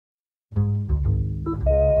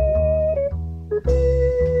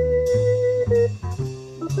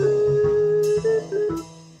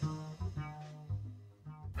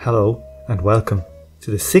Hello and welcome to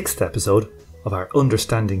the 6th episode of our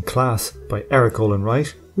Understanding Class by Eric Olin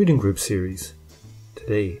Wright reading group series.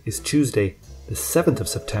 Today is Tuesday, the 7th of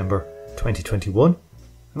September 2021,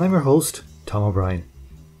 and I'm your host, Tom O'Brien.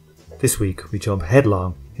 This week we jump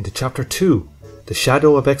headlong into Chapter 2, The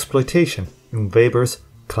Shadow of Exploitation in Weber's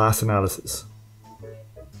Class Analysis.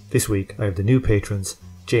 This week I have the new patrons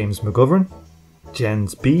James McGovern,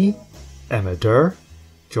 Jens B, Emma Durr,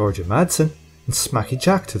 Georgia Madsen and Smacky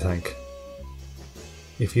Jack to thank.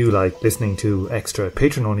 If you like listening to extra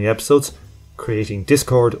patron-only episodes, creating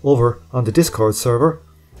Discord over on the Discord server,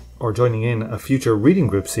 or joining in a future reading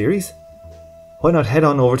group series, why not head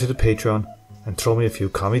on over to the Patreon and throw me a few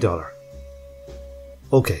commie dollar.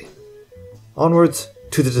 Okay, onwards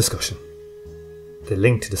to the discussion. The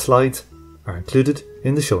link to the slides are included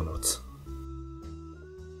in the show notes.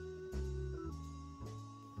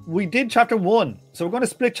 We did chapter 1, so we're going to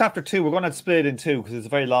split chapter 2. We're going to split it in two because it's a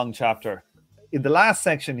very long chapter. In the last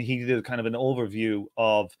section, he did kind of an overview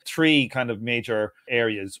of 3 kind of major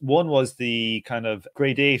areas. One was the kind of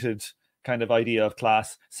gradated kind of idea of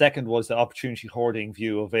class. Second was the opportunity hoarding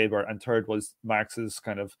view of Weber. And third was Marx's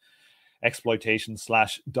kind of exploitation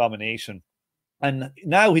 / domination. And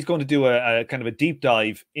now he's going to do a kind of a deep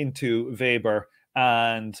dive into Weber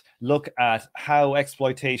and look at how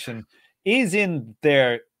exploitation is in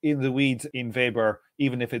there in the weeds in Weber,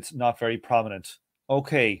 even if it's not very prominent.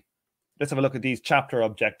 Okay, let's have a look at these chapter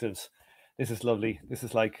objectives. This is lovely. This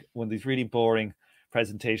is like one of these really boring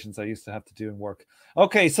presentations I used to have to do in work.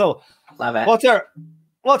 Okay, so love it.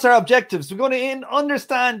 What's our objectives? We're going to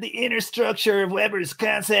understand the inner structure of Weber's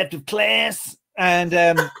concept of class, and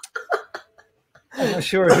I'm not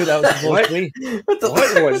sure who that was supposed to be.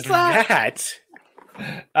 What was that?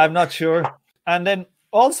 I'm not sure. And then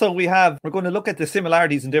also we're going to look at the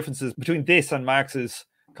similarities and differences between this and Marx's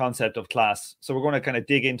concept of class. So we're going to kind of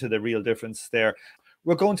dig into the real difference there.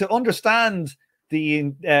 We're going to understand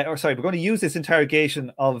we're going to use this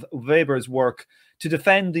interrogation of Weber's work to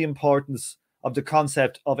defend the importance of the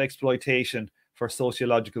concept of exploitation for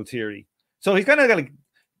sociological theory. So he's kind of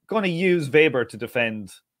going to use Weber to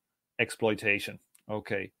defend exploitation.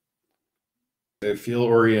 Okay. I feel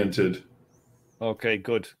oriented. Okay,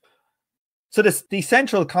 good. So the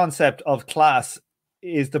central concept of class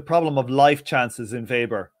is the problem of life chances in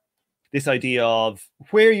Weber. This idea of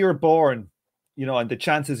where you're born, and the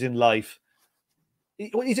chances in life.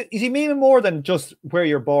 Is he meaning more than just where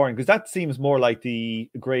you're born? Because that seems more like the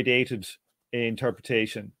gradated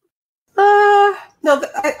interpretation. No,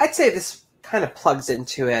 I'd say this kind of plugs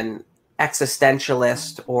into an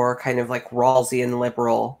existentialist or kind of like Rawlsian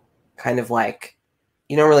liberal kind of like,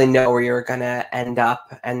 you don't really know where you're going to end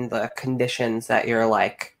up, and the conditions that you're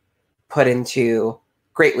like put into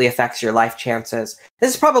greatly affects your life chances.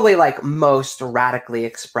 This is probably like most radically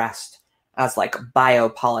expressed as like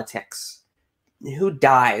biopolitics. Who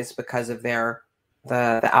dies because of the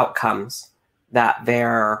outcomes that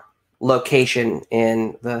their location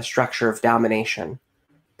in the structure of domination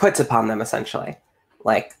puts upon them, essentially.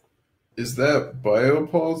 Like, is that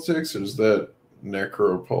biopolitics or is that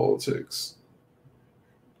necropolitics?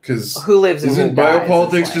 Because who lives and isn't who dies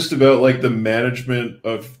biopolitics is just about like the management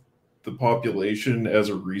of the population as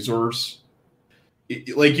a resource?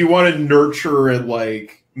 Like you want to nurture and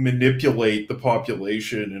like manipulate the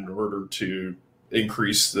population in order to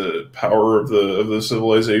increase the power of the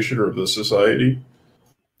civilization or of the society?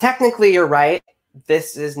 Technically, you're right.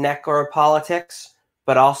 This is necropolitics,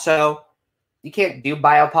 but also you can't do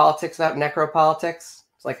biopolitics without necropolitics.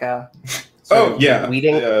 It's like a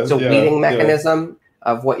weeding mechanism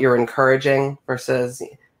of what you're encouraging versus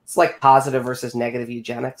it's like positive versus negative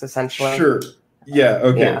eugenics, essentially. Sure. Yeah.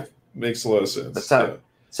 Okay. Yeah. Makes a lot of sense.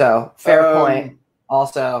 So fair point.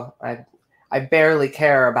 Also, I barely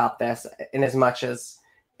care about this in as much as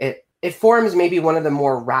it forms maybe one of the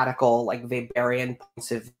more radical, like Weberian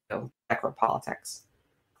points of view, necropolitics.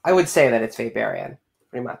 I would say that it's Weberian,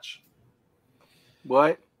 pretty much.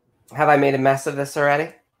 What? Have I made a mess of this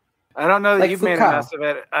already? I don't know that like you've Foucault. Made a mess of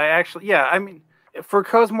it. I mean,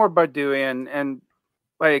 Foucault's more Bardouian, and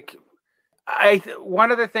like,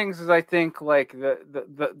 one of the things is I think like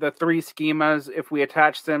the 3 schemas, if we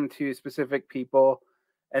attach them to specific people,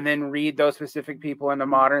 and then read those specific people into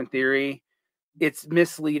modern theory, it's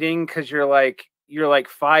misleading because you're like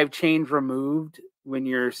 5 chains removed when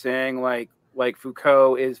you're saying like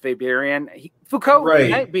Foucault is Weberian. Foucault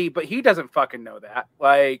might be, but he doesn't fucking know that.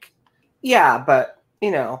 Like, yeah, but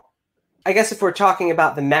I guess if we're talking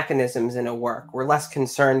about the mechanisms in a work, we're less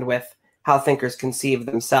concerned with how thinkers conceive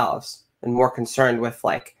themselves and more concerned with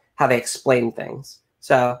like how they explain things.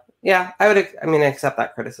 So yeah, I accept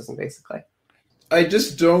that criticism basically. I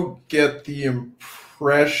just don't get the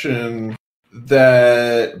impression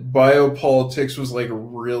that biopolitics was like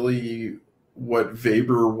really what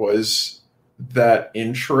Weber was that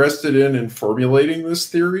interested in formulating this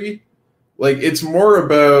theory. Like, it's more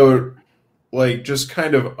about like just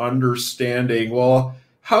kind of understanding, well,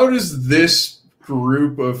 how does this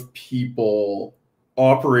group of people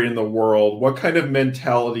operate in the world? What kind of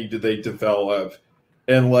mentality do they develop?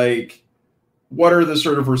 And like, what are the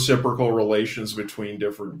sort of reciprocal relations between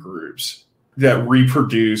different groups that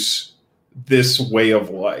reproduce this way of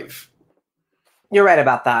life? You're right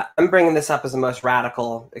about that. I'm bringing this up as the most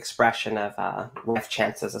radical expression of life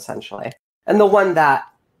chances, essentially. And the one that,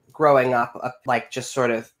 growing up, like, just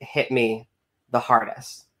sort of hit me the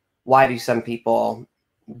hardest. Why do some people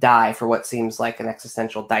die for what seems like an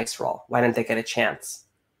existential dice roll? Why didn't they get a chance?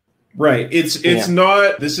 Right. It's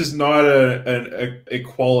not. This is not an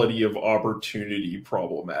equality of opportunity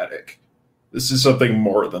problematic. This is something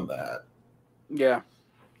more than that. Yeah.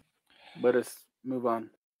 Let us move on.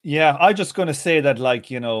 Yeah, I'm just going to say that, like,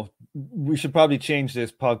 you know, we should probably change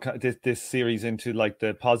this podcast, this series into like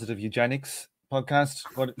the positive eugenics podcast.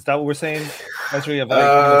 What is that? What we're saying, Ezri?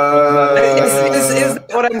 Is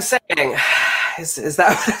what I'm saying? Is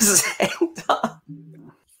that what I'm saying, Tom?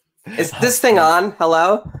 Is this thing on?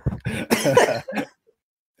 Hello?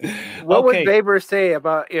 What would Weber say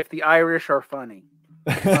about if the Irish are funny?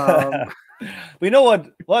 We know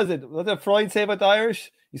what did Freud say about the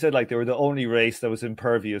Irish? He said like they were the only race that was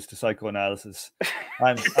impervious to psychoanalysis.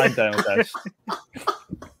 I'm down with that.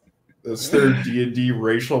 That's their D&D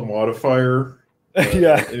racial modifier.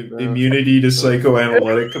 Yeah, immunity to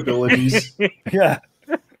psychoanalytic abilities. Yeah,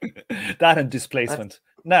 that and displacement.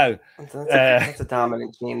 Now, that's a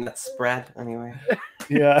dominant gene that's spread anyway.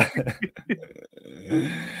 Yeah.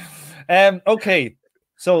 Okay,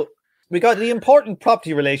 so we got the important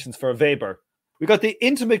property relations for Weber. We got the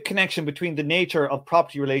intimate connection between the nature of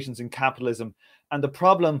property relations in capitalism and the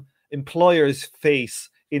problem employers face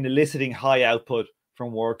in eliciting high output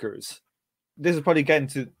from workers. This is probably getting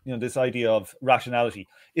to this idea of rationality.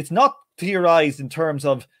 It's not theorized in terms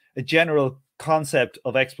of a general concept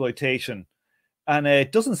of exploitation, and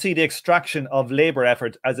it doesn't see the extraction of labor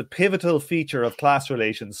effort as a pivotal feature of class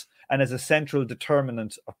relations and as a central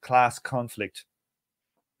determinant of class conflict.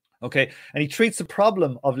 Okay, and he treats the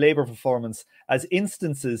problem of labor performance as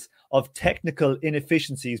instances of technical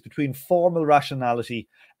inefficiencies between formal rationality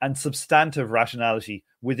and substantive rationality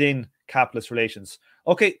within capitalist relations.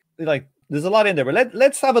 Okay, like there's a lot in there, but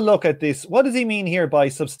let's have a look at this. What does he mean here by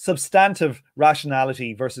substantive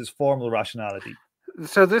rationality versus formal rationality?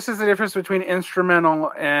 So this is the difference between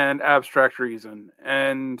instrumental and abstract reason.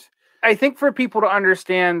 And I think for people to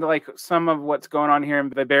understand like some of what's going on here in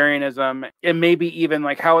Weberianism, and maybe even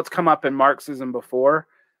like how it's come up in Marxism before,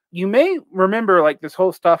 you may remember like this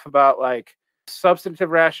whole stuff about like substantive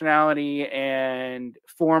rationality and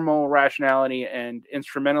formal rationality and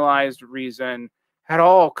instrumentalized reason had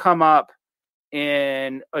all come up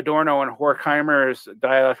in Adorno and Horkheimer's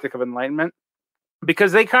Dialectic of Enlightenment.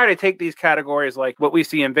 Because they kind of take these categories like what we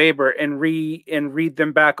see in Weber and read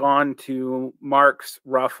them back on to Marx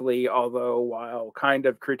roughly, although while kind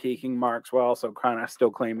of critiquing Marx while also kind of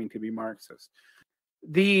still claiming to be Marxist.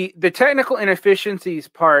 The technical inefficiencies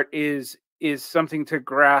part is something to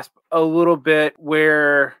grasp a little bit,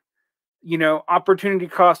 where opportunity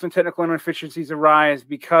cost and technical inefficiencies arise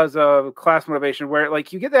because of class motivation, where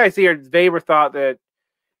like you get the idea Weber thought that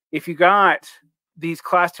if you got these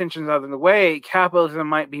class tensions out of the way, capitalism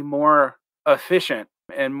might be more efficient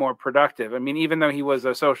and more productive. I mean, even though he was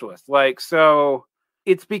a socialist, so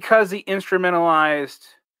it's because the instrumentalized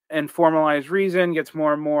and formalized reason gets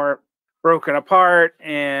more and more broken apart.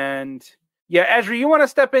 And yeah, Ezri, you want to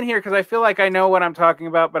step in here? Because I feel like I know what I'm talking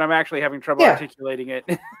about, but I'm actually having trouble articulating it.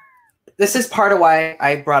 This is part of why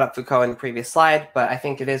I brought up Foucault in the previous slide, but I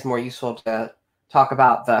think it is more useful to talk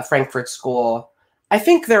about the Frankfurt School. I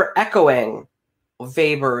think they're echoing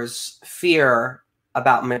Weber's fear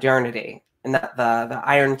about modernity and that the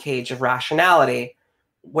iron cage of rationality,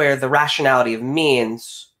 where the rationality of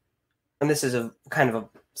means, and this is a kind of a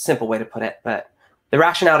simple way to put it, but the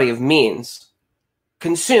rationality of means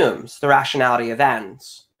consumes the rationality of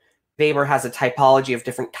ends. Weber has a typology of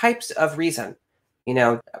different types of reason,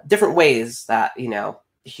 different ways that,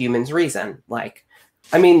 humans reason.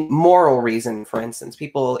 Moral reason, for instance.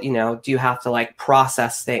 People, do you have to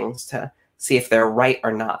process things to see if they're right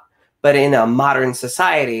or not? But in a modern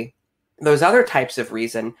society, those other types of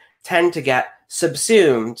reason tend to get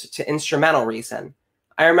subsumed to instrumental reason.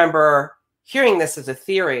 I remember hearing this as a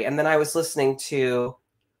theory, and then I was listening to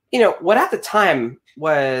what at the time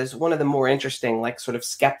was one of the more interesting, like, sort of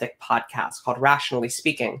skeptic podcasts called Rationally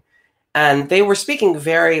Speaking. And they were speaking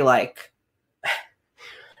very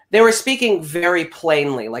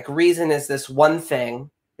plainly, like reason is this one thing,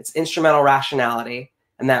 it's instrumental rationality,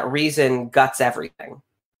 and that reason guts everything.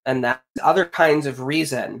 And that other kinds of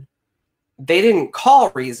reason, they didn't call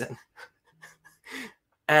reason.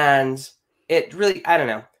 And it really, I don't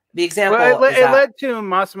know. The example it led to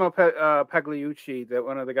Massimo Pagliucci, that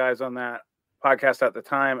one of the guys on that podcast at the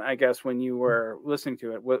time, I guess, when you were listening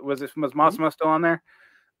to it. Was Massimo still on there?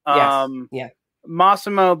 Yes. Yeah.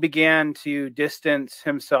 Massimo began to distance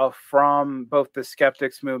himself from both the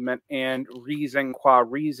skeptics movement and reason qua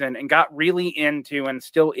reason, and got really into, and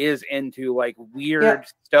still is into, like weird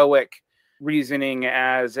stoic reasoning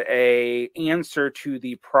as a answer to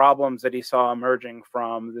the problems that he saw emerging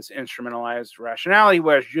from this instrumentalized rationality.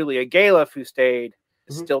 Whereas Julia Galef, who stayed,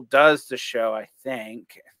 still does the show. I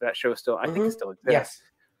think that show still, I think it still exists. Yes.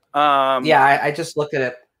 I just looked at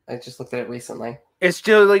it. I just looked at it recently. Is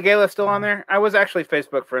Julia Galef still on there? I was actually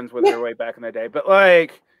Facebook friends with her way back in the day, but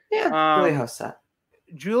like, Julia hosts that.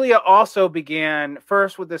 Julia also began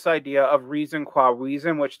first with this idea of reason qua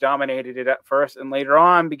reason, which dominated it at first, and later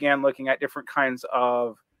on began looking at different kinds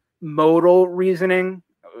of modal reasoning,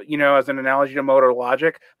 as an analogy to modal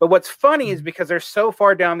logic. But what's funny is because they're so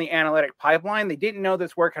far down the analytic pipeline, they didn't know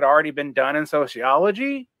this work had already been done in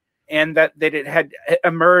sociology, and that it had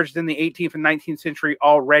emerged in the 18th and 19th century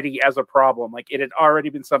already as a problem. Like, it had already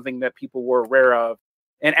been something that people were aware of,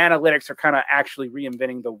 and analytics are kind of actually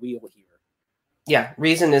reinventing the wheel here. Yeah,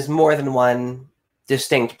 reason is more than one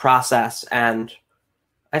distinct process, and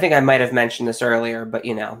I think I might have mentioned this earlier, but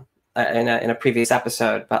in a previous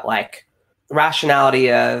episode. But like,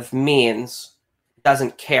 rationality of means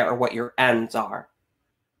doesn't care what your ends are.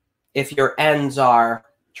 If your ends are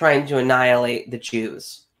trying to annihilate the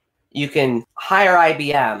Jews, you can hire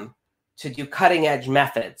IBM to do cutting edge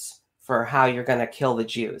methods for how you're going to kill the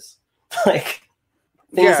Jews. Like,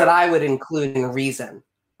 things that I would include in reason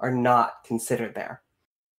are not considered there.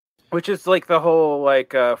 Which is like the whole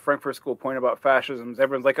Frankfurt School point about fascism.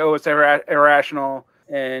 Everyone's like, oh, it's irrational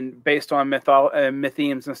and based on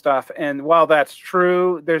mythemes and stuff. And while that's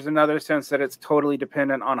true, there's another sense that it's totally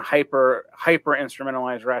dependent on hyper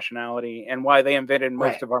instrumentalized rationality, and why they invented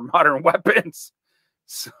most of our modern weapons.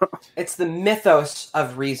 So it's the mythos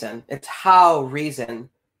of reason. It's how reason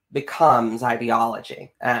becomes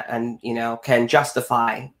ideology and can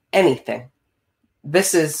justify anything.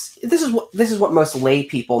 This is what most lay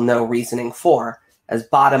people know reasoning for, as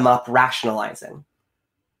bottom-up rationalizing.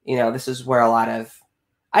 This is where a lot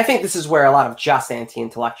of just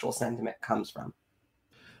anti-intellectual sentiment comes from.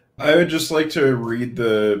 I would just like to read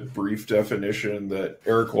the brief definition that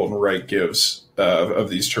Eric Walton Wright gives of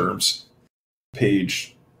these terms.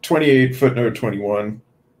 Page 28, footnote 21.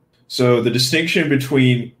 So the distinction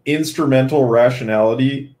between instrumental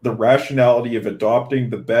rationality, the rationality of adopting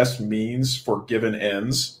the best means for given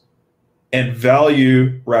ends, and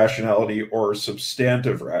value rationality or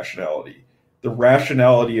substantive rationality, the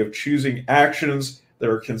rationality of choosing actions that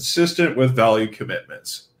are consistent with value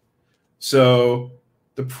commitments. So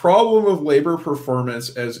the problem of labor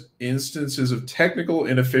performance as instances of technical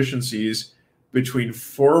inefficiencies between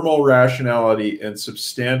formal rationality and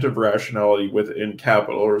substantive rationality within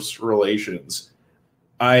capitalist relations.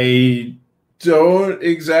 I don't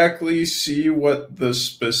exactly see what the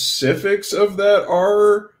specifics of that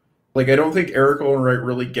are. Like, I don't think Eric Olin Wright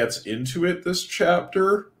really gets into it this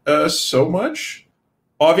chapter so much.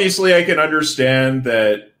 Obviously, I can understand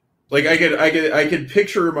that. Like, I could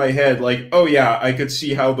picture in my head, like, oh yeah, I could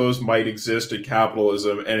see how those might exist in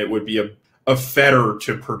capitalism, and it would be a fetter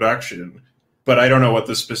to production. But I don't know what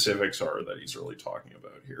the specifics are that he's really talking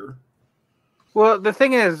about here. Well, the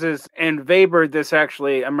thing is in Weber, this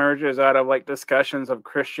actually emerges out of like discussions of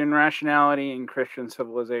Christian rationality and Christian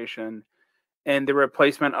civilization, and the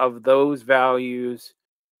replacement of those values,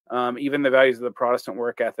 even the values of the Protestant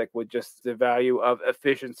work ethic, with just the value of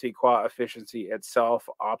efficiency qua efficiency itself,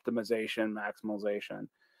 optimization, maximization.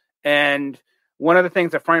 And one of the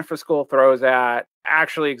things that Frankfurt School throws at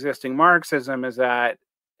actually existing Marxism is that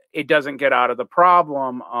it doesn't get out of the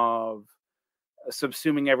problem of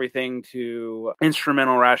subsuming everything to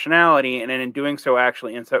instrumental rationality, and in doing so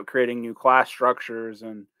actually ends up creating new class structures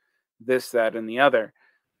and this, that, and the other.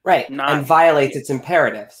 Right, and violates its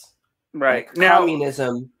imperatives. Right. Like,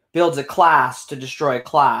 communism builds a class to destroy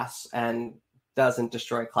class and doesn't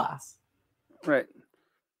destroy class. Right.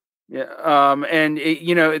 Yeah. And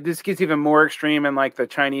this gets even more extreme in like the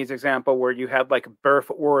Chinese example, where you had like birth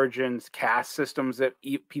origins, caste systems that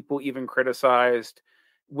people even criticized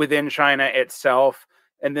within China itself.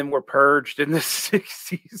 and then were purged in the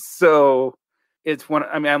 60s. So it's one.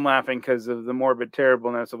 I mean, I'm laughing because of the morbid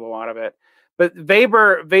terribleness of a lot of it. But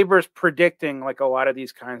Weber's predicting like a lot of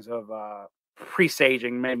these kinds of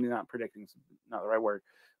presaging, maybe not predicting, not the right word.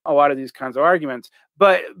 A lot of these kinds of arguments,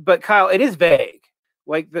 but Kyle, it is vague.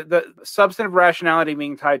 Like the substantive rationality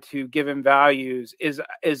being tied to given values is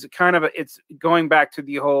kind of it's going back to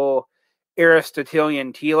the whole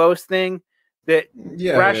Aristotelian telos thing. That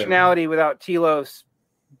rationality without telos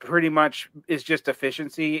pretty much is just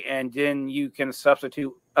efficiency, and then you can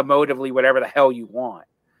substitute emotively whatever the hell you want.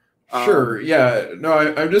 Sure. Yeah. No,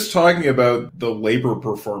 I'm just talking about the labor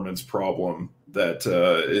performance problem that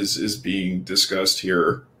is being discussed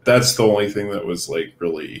here. That's the only thing that was like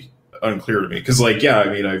really unclear to me. Because, like, yeah, I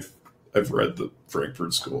mean, I've read the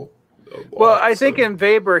Frankfurt School. Well, I think in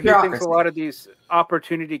Weber, he thinks a lot of these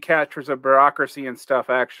opportunity catchers of bureaucracy and stuff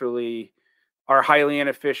actually are highly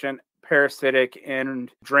inefficient, parasitic, and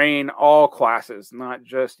drain all classes, not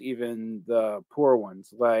just even the poor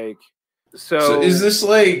ones. Like, so is this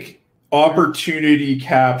like opportunity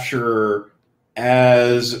capture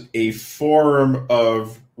as a form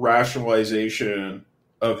of rationalization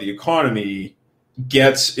of the economy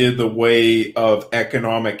gets in the way of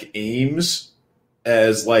economic aims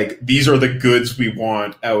as like these are the goods we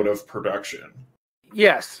want out of production?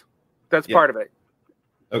 Yes, that's part of it.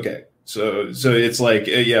 Okay, so it's like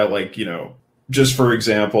like, you know, just for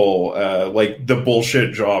example, like the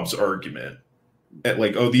bullshit jobs argument,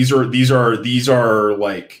 like, oh, these are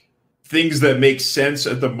like things that make sense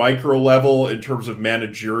at the micro level in terms of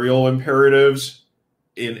managerial imperatives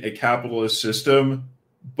in a capitalist system,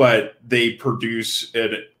 but they produce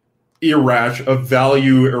a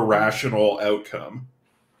value irrational outcome.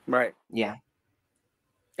 Right. Yeah.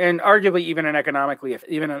 And arguably even an economically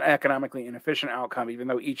inefficient outcome, even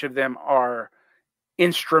though each of them are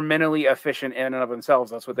instrumentally efficient in and of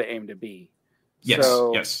themselves. That's what they aim to be. Yes.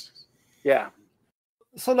 So, yes. Yeah.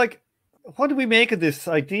 So, like, what do we make of this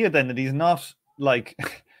idea then that he's not like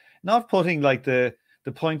not putting like the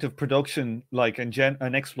point of production like and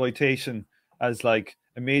exploitation as like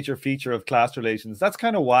a major feature of class relations? That's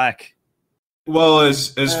kind of whack. Well,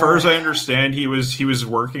 as far as I understand, he was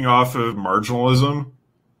working off of marginalism.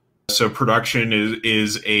 So production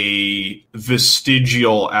is a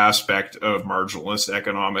vestigial aspect of marginalist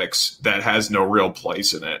economics that has no real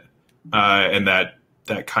place in it, and that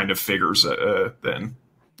kind of figures then.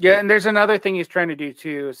 Yeah, and there's another thing he's trying to do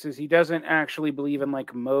too, is he doesn't actually believe in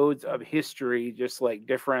like modes of history, just like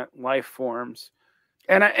different life forms.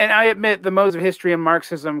 And I admit the modes of history and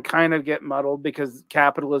Marxism kind of get muddled because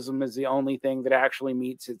capitalism is the only thing that actually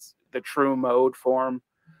meets the true mode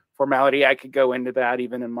formality. I could go into that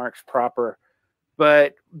even in Marx proper.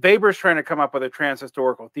 But Weber's trying to come up with a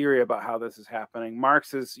transhistorical theory about how this is happening.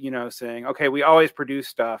 Marx is, saying, okay, we always produce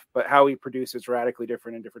stuff, but how we produce is radically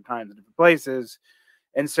different in different times and different places.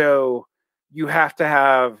 And so you have to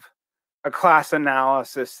have a class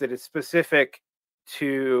analysis that is specific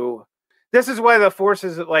to. This is why the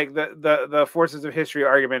forces, like the forces of history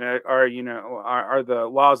argument, are the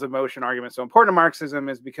laws of motion argument so important to Marxism,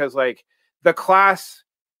 is because like the class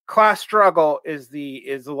struggle is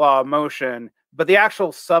the law of motion, but the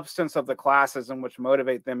actual substance of the classes in which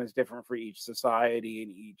motivate them is different for each society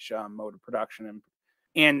and each mode of production.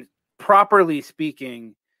 And properly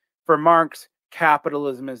speaking, for Marx,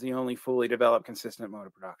 capitalism is the only fully developed, consistent mode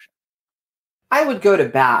of production. I would go to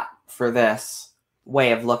bat for this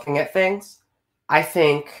way of looking at things. I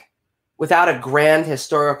think without a grand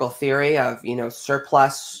historical theory of,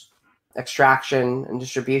 surplus, extraction, and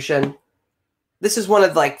distribution, this is one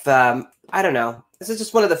of like this is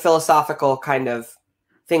just one of the philosophical kind of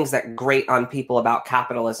things that grate on people about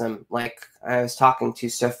capitalism. Like I was talking to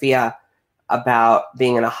Sophia about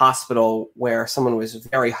being in a hospital where someone was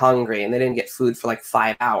very hungry and they didn't get food for like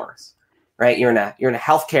 5 hours, right? You're in a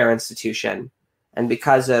healthcare institution, and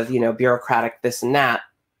because of, bureaucratic this and that,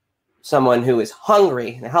 someone who is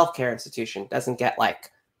hungry in a healthcare institution doesn't get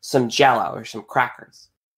like some Jell-O or some crackers.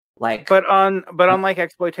 But unlike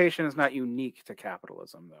exploitation is not unique to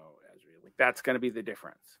capitalism, though, Ezri. Like that's going to be the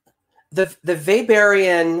difference. The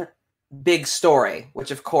Weberian big story,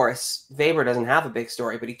 which of course Weber doesn't have a big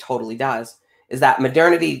story, but he totally does, is that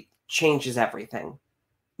modernity changes everything.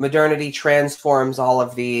 Modernity transforms all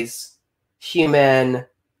of these human,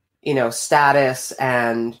 status,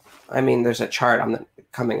 and I mean, there's a chart on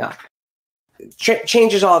coming up.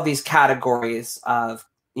 Changes all of these categories of,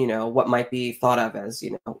 what might be thought of as,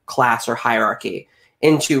 class or hierarchy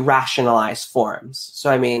into rationalized forms. So,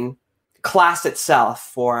 I mean, class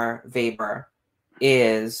itself for Weber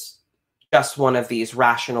is just one of these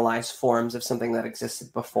rationalized forms of something that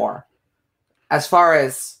existed before. as far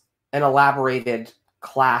as an elaborated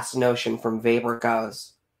class notion from Weber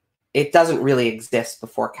goes, it doesn't really exist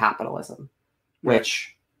before capitalism,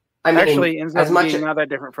 which I mean, actually ends up as much being not that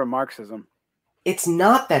different from Marxism. It's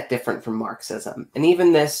not that different from Marxism. And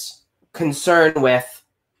even this concern with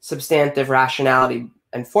substantive rationality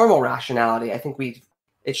and formal rationality, I think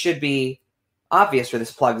it should be obvious where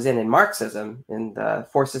this plugs in Marxism, in the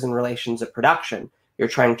forces and relations of production. You're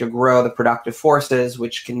trying to grow the productive forces,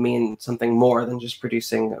 which can mean something more than just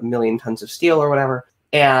producing 1 million tons of steel or whatever.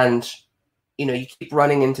 And, you keep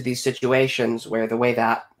running into these situations where the way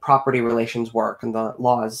that property relations work and the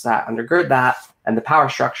laws that undergird that and the power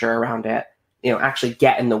structure around it, actually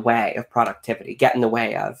get in the way of productivity, get in the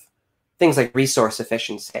way of things like resource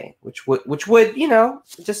efficiency, which would,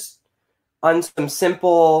 just on some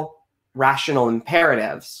simple rational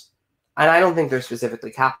imperatives, and I don't think they're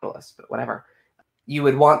specifically capitalist, but whatever, you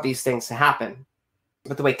would want these things to happen.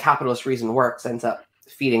 But the way capitalist reason works ends up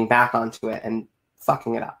feeding back onto it and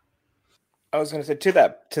fucking it up. I was going to say to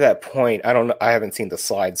that point, I don't know, I haven't seen the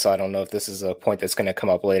slide, so I don't know if this is a point that's going to come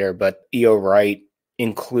up later, but E.O. Wright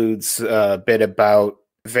includes a bit about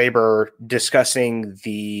Weber discussing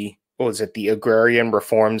the agrarian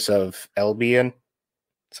reforms of Albion,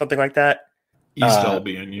 something like that. East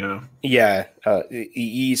Albion, yeah. Yeah,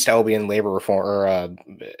 East Albion labor reform or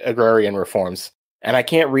agrarian reforms. And I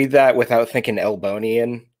can't read that without thinking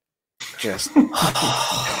Elbonian. Just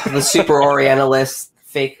the super Orientalists,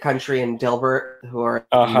 fake country and Dilbert, who are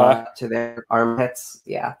to their armpits.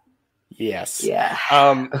 Yeah. Yes. Yeah.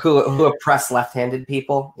 Who oppress left-handed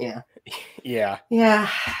people. Yeah. Yeah. Yeah.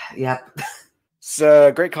 Yep. It's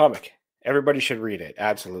a great comic. Everybody should read it.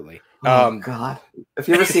 Absolutely. Oh God. Have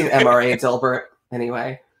you ever seen MRA Dilbert?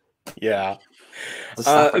 Anyway. Yeah.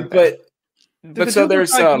 But so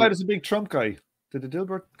there's come out as a big Trump guy. Did the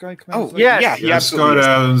Dilbert guy come out? Oh yeah, he absolutely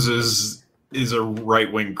Scott Adams is a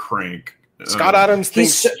right-wing crank. Scott Adams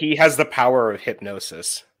thinks he has the power of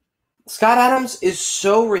hypnosis. Scott Adams is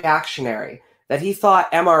so reactionary that he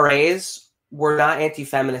thought MRAs were not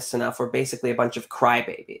anti-feminist enough, were basically a bunch of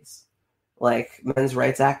crybabies, like men's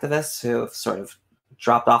rights activists who have sort of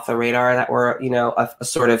dropped off the radar, that were, a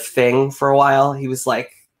sort of thing for a while. He was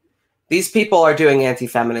like, these people are doing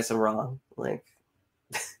anti-feminism wrong. Like,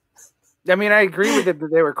 I mean, I agree with it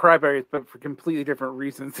that they were crybabies, but for completely different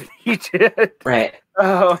reasons than he did. Right.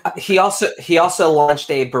 He also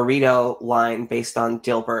launched a burrito line based on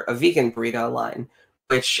Dilbert, a vegan burrito line,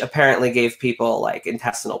 which apparently gave people like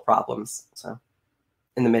intestinal problems. So,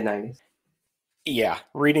 in the mid-90s. Yeah,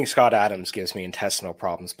 reading Scott Adams gives me intestinal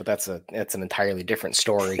problems, but that's an entirely different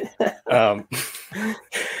story.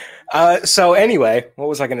 So anyway, what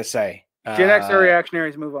was I going to say? Gen X are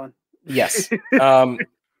reactionaries. Move on. Yes.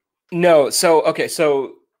 No. So okay.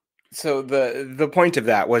 So the point of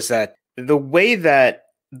that was that the way that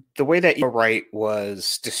Wright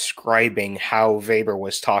was describing how Weber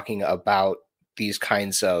was talking about these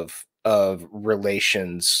kinds of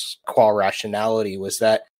relations, qua rationality, was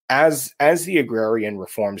that as the agrarian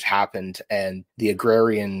reforms happened and the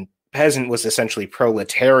agrarian peasant was essentially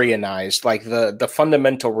proletarianized, like the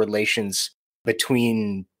fundamental relations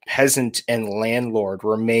between peasant and landlord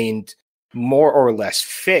remained more or less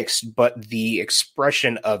fixed, but the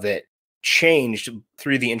expression of it changed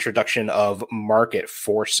through the introduction of market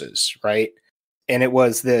forces, right? And it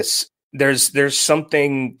was this, there's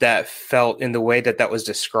something that felt in the way that was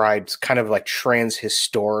described kind of like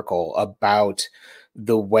trans-historical about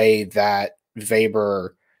the way that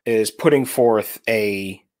Weber is putting forth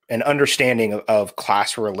an understanding of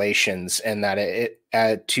class relations, and that it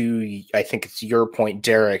to, I think it's your point,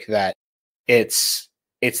 Derick, that it's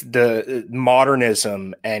the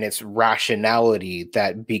modernism and its rationality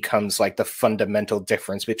that becomes like the fundamental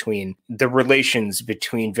difference between the relations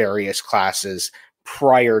between various classes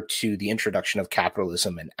prior to the introduction of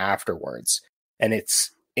capitalism and afterwards. And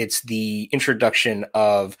it's the introduction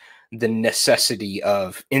of the necessity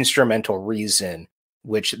of instrumental reason,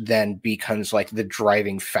 which then becomes like the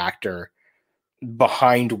driving factor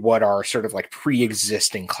behind what are sort of like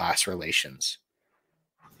pre-existing class relations.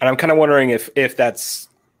 And I'm kind of wondering if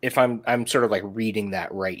I'm sort of like reading that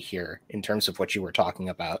right here in terms of what you were talking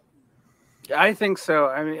about. I think so.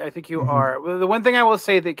 I mean, I think you are. Well, the one thing I will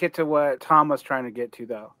say that get to what Tom was trying to get to,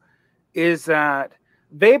 though, is that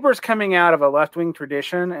Weber's coming out of a left-wing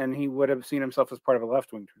tradition, and he would have seen himself as part of a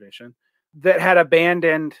left-wing tradition that had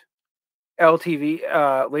abandoned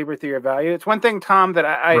LTV, labor theory of value. It's one thing, Tom, that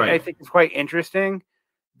I think is quite interesting,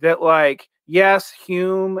 that like, yes,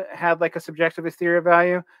 Hume had like a subjectivist theory of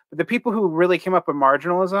value, but the people who really came up with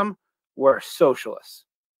marginalism were socialists.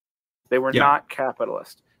 They were not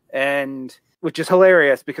capitalist. and which is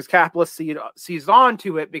hilarious because capitalists sees on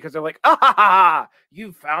to it because they're like, ah, ha, ha, ha,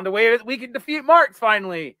 you found a way that we can defeat Marx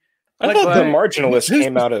finally. I thought the marginalist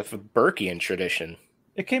came out of Burkean tradition.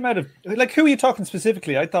 It came out of, like, who are you talking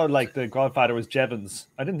specifically? I thought, like, the godfather was Jevons.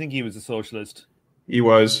 I didn't think he was a socialist. He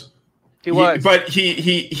was. But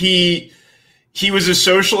he was a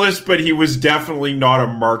socialist, but he was definitely not a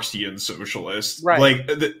Marxian socialist. Right. Like,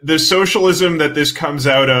 the socialism that this comes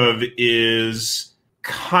out of is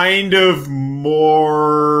kind of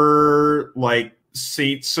more, like,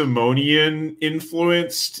 Saint Simonian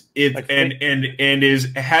influenced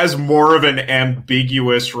has more of an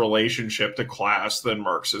ambiguous relationship to class than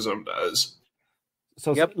Marxism does.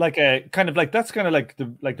 So like a kind of like that's kind of like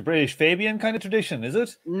the British Fabian kind of tradition, is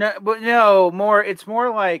it? No, but no, it's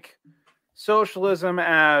more like socialism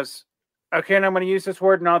as, okay, and I'm going to use this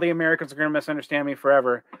word and all the Americans are going to misunderstand me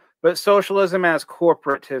forever, but socialism as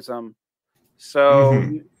corporatism.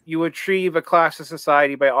 So you achieve a class of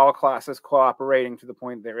society by all classes cooperating to the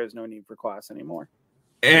point there is no need for class anymore.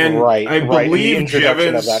 And I believe the introduction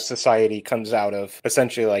Jevons of that society comes out of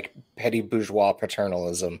essentially like petty bourgeois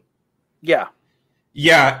paternalism. Yeah.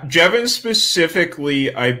 Yeah, Jevons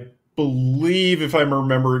specifically, I believe, if I'm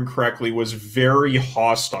remembering correctly, was very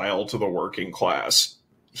hostile to the working class.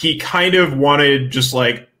 He kind of wanted just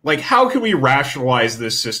like how can we rationalize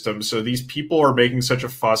this system so these people are making such a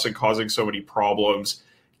fuss and causing so many problems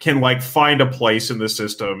can like find a place in the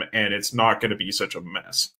system and it's not going to be such a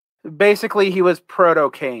mess. Basically, he was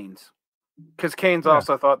proto-Keynes because Keynes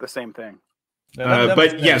also thought the same thing.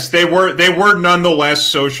 But yes, they were nonetheless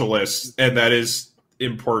socialists, and that is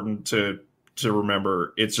important to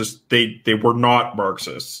remember. It's just they were not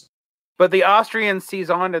Marxists. But the Austrians seize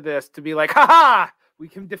onto this to be like, ha, we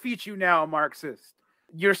can defeat you now, Marxist.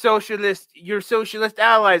 Your socialist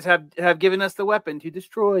allies have given us the weapon to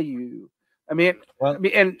destroy you. I mean,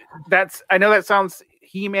 and I know that sounds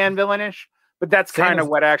He-Man villainish, but that's kind of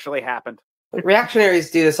what actually happened.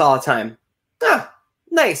 Reactionaries do this all the time.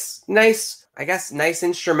 Nice. I guess nice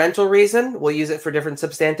instrumental reason. We'll use it for different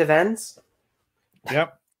substantive ends.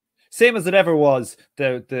 Yep. Same as it ever was.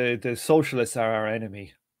 The socialists are our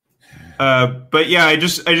enemy. But yeah, I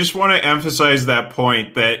just want to emphasize that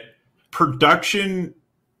point that production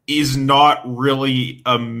is not really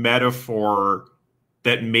a metaphor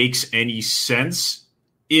that makes any sense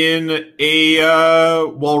in a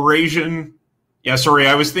Walrasian. Yeah, sorry,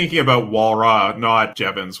 I was thinking about Walra, not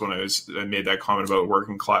Jevons, when I made that comment about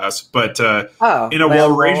working class. But in a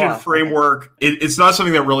Walrasian framework, it's not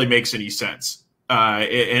something that really makes any sense.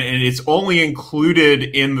 And it's only included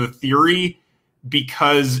in the theory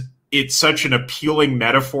because it's such an appealing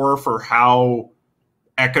metaphor for how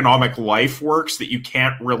economic life works that you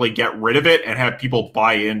can't really get rid of it and have people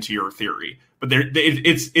buy into your theory. But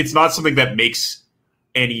it's not something that makes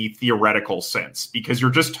any theoretical sense because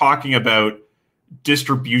you're just talking about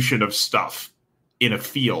distribution of stuff in a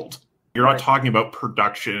field. You're not talking about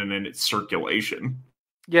production and its circulation.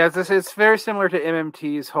 Yeah, it's very similar to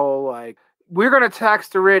MMT's whole, like, we're going to tax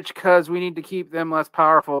the rich because we need to keep them less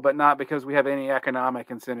powerful, but not because we have any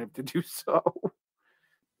economic incentive to do so.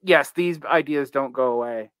 Yes, these ideas don't go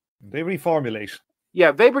away. They reformulate.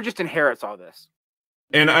 Yeah, Weber just inherits all this.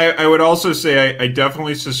 And I would also say I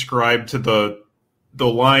definitely subscribe to the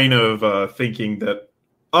line of thinking that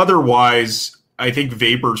otherwise, I think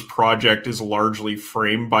Weber's project is largely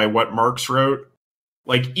framed by what Marx wrote.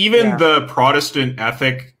 Like, even the Protestant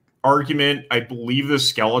ethic argument, I believe the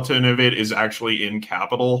skeleton of it is actually in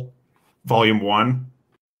Capital, Volume 1.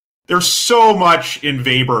 There's so much in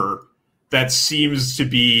Weber that seems to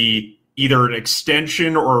be either an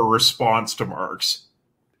extension or a response to Marx,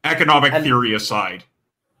 economic theory aside.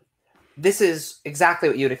 This is exactly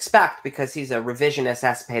what you'd expect because he's a revisionist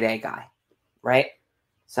SPD guy, right?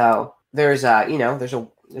 So there's a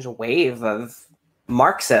wave of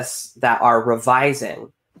Marxists that are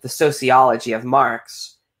revising the sociology of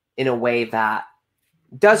Marx in a way that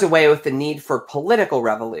does away with the need for political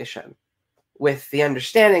revolution, with the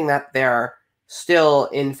understanding that they're still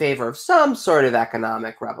in favor of some sort of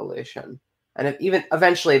economic revolution. And if even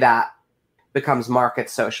eventually that becomes market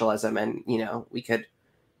socialism, and we could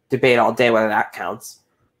debate all day whether that counts.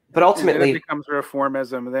 But ultimately, and then it becomes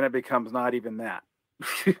reformism, and then it becomes not even that.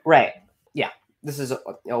 Right. Yeah. This is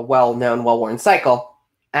a well-known, well-worn cycle.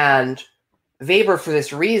 And Weber, for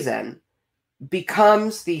this reason,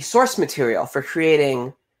 becomes the source material for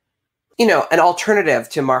creating, an alternative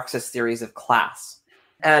to Marxist theories of class.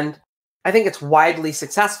 And I think it's widely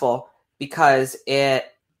successful because it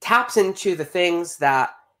taps into the things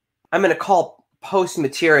that I'm going to call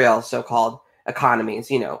post-material, so-called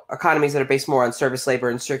economies, economies that are based more on service labor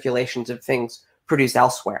and circulations of things produced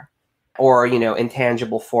elsewhere, or,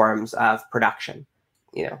 intangible forms of production,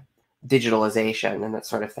 digitalization and that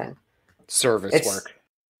sort of thing. Service work.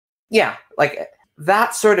 Yeah, like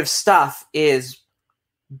that sort of stuff is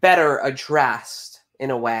better addressed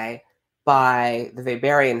in a way by the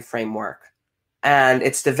Weberian framework. And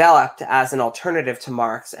it's developed as an alternative to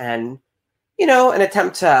Marx and, an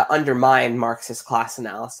attempt to undermine Marxist class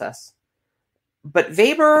analysis. But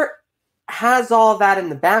Weber has all that in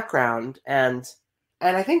the background, and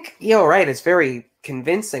I think E.O. Wright is very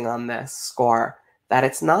convincing on this score that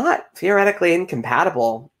it's not theoretically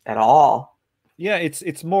incompatible at all. Yeah, it's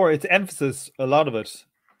emphasis, a lot of it.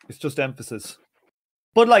 It's just emphasis.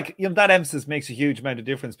 But that emphasis makes a huge amount of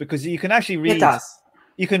difference, because you can actually read. It does.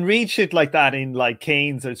 You can read shit like that in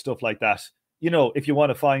Keynes or stuff like that. If you want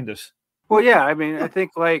to find it. Well, yeah, I mean, I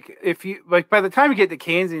think if you by the time you get to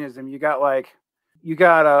Keynesianism, you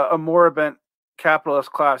got a moribund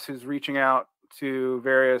capitalist class who's reaching out to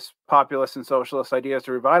various populist and socialist ideas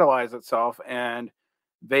to revitalize itself, and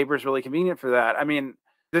Weber's really convenient for that. I mean,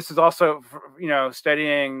 this is also,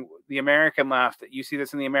 studying the American left. You see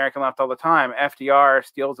this in the American left all the time. FDR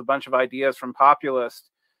steals a bunch of ideas from populists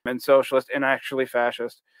and socialist and actually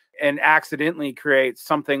fascist, and accidentally creates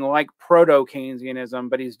something like proto-Keynesianism,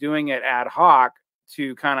 but he's doing it ad hoc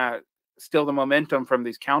to kind of steal the momentum from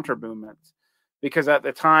these counter movements. Because at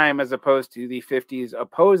the time, as opposed to the 50s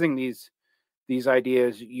opposing these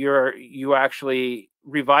ideas, you actually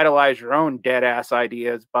revitalize your own dead ass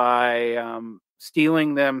ideas by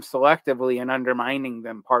stealing them selectively and undermining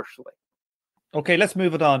them partially. Okay, let's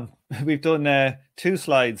move it on. We've done 2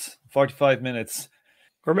 slides, 45 minutes.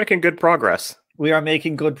 We're making good progress. We are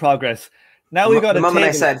making good progress. Now we've got the a moment table.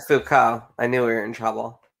 I said Foucault, I knew we were in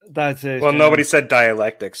trouble. That's it. Well, nobody said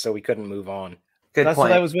dialectics, so we couldn't move on. Good That's point.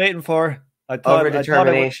 what I was waiting for.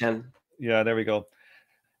 Overdetermination. Yeah, there we go.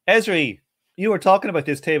 Ezri, you were talking about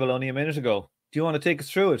this table only a minute ago. Do you want to take us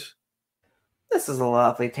through it? This is a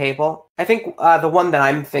lovely table. I think the one that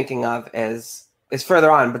I'm thinking of is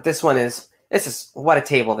further on, but this is what a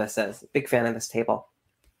table this is. Big fan of this table.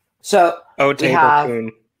 So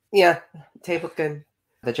table-kun. Yeah, table-kun.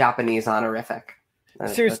 The Japanese honorific.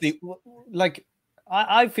 Seriously,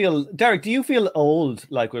 I feel, Derick, do you feel old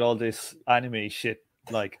with all this anime shit?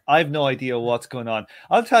 I have no idea what's going on.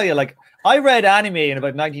 I'll tell you, I read anime in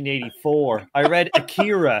about 1984. I read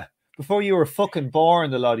Akira before you were fucking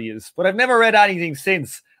born, a lot of yous. But I've never read anything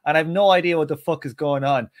since, and I have no idea what the fuck is going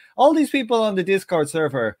on. All these people on the Discord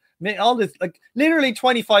server, all this, literally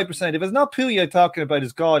 25%. If it's not Puya talking about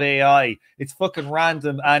his god AI, it's fucking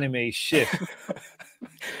random anime shit.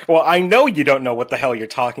 Well, I know you don't know what the hell you're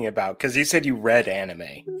talking about, because you said you read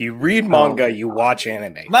anime. You read manga, you watch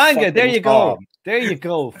anime. Manga, there you go. There you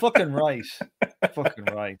go. Fucking right. Fucking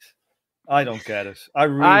right. I don't get it.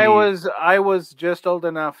 I was just old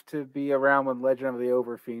enough to be around when Legend of the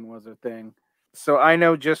Overfiend was a thing. So I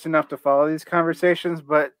know just enough to follow these conversations,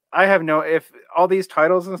 but I have if all these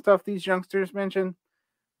titles and stuff these youngsters mention,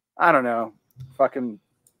 I don't know. Fucking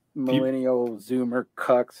millennial Zoomer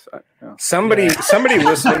cucks. Somebody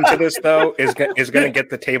listening to this though is going to get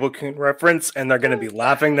the table-kun reference, and they're going to be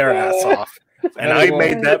laughing their ass off. And I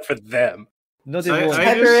made that for them. No,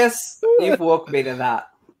 Tiberius, you've woke me to that.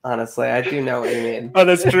 Honestly, I do know what you mean. Oh,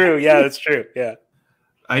 that's true. Yeah, that's true. Yeah.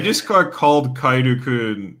 I just got called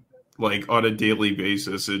Kaido-kun on a daily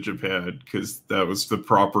basis in Japan, because that was the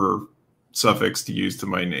proper suffix to use to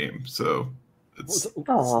my name. So it's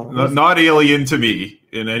not alien to me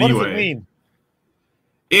in any way. What does it mean?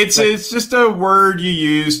 It's just a word you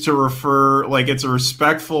use to refer, it's a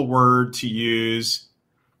respectful word to use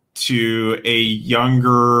to a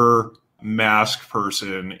younger masked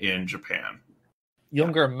person in Japan.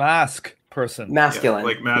 Younger mask person. Masculine.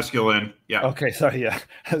 Yeah, masculine. Yeah. Okay, sorry, yeah.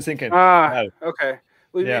 I was thinking. Okay.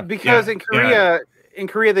 Well, yeah. Because in Korea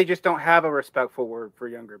they just don't have a respectful word for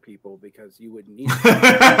younger people, because you wouldn't need it.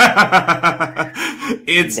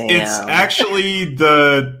 It's actually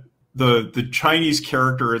the Chinese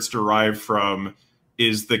character it's derived from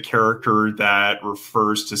is the character that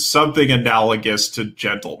refers to something analogous to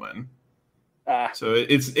gentleman. So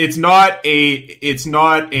it's not a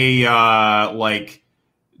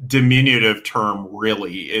diminutive term,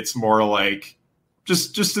 really. It's more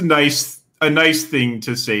just a nice thing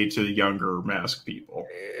to say to younger masked people.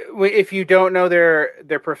 If you don't know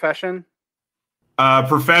their profession,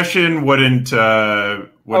 profession wouldn't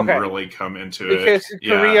really come into it, because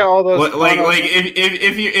Korea, all those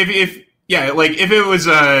if it was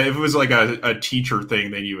a teacher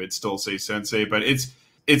thing, then you would still say sensei, but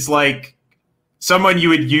it's like someone you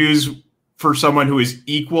would use for someone who is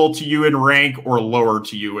equal to you in rank or lower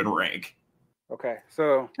to you in rank. Okay,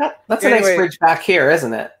 so That's a nice bridge back here,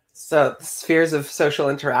 isn't it? So spheres of social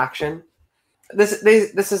interaction. This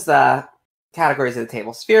is the categories of the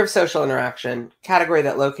table. Sphere of social interaction, category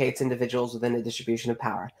that locates individuals within the distribution of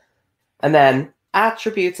power. And then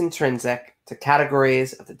attributes intrinsic to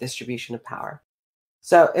categories of the distribution of power.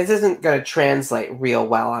 So this isn't going to translate real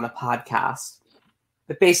well on a podcast.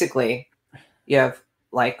 But basically, you have,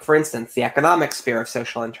 like, for instance, the economic sphere of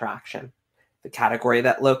social interaction. The category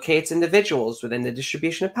that locates individuals within the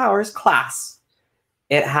distribution of power is class.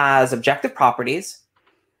 It has objective properties,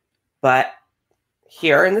 but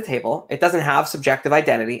here in the table, it doesn't have subjective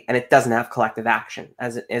identity, and it doesn't have collective action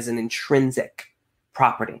as an intrinsic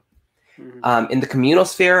property. In the communal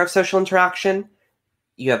sphere of social interaction,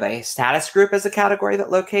 you have a status group as a category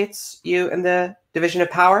that locates you in the division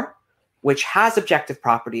of power, which has objective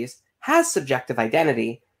properties, has subjective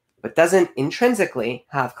identity, but doesn't intrinsically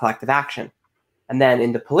have collective action. And then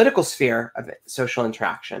in the political sphere of social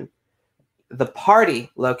interaction, the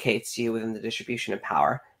party locates you within the distribution of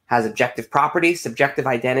power, has objective properties, subjective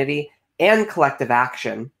identity, and collective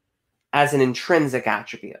action as an intrinsic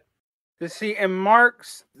attribute. You see, in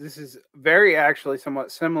Marx, this is very actually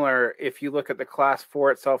somewhat similar if you look at the class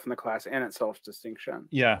for itself and the class in itself distinction.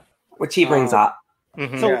 Yeah. Which he brings up.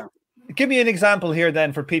 So give me an example here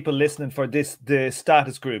then for people listening for the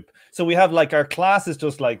status group. So we have like our class is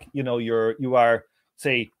just like, you know, you are,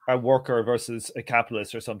 say, a worker versus a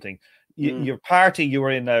capitalist or something. Your party, you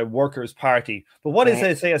are in a workers' party. But what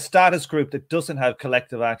is, say, a status group that doesn't have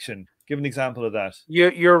collective action? Give an example of that.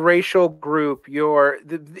 Your racial group,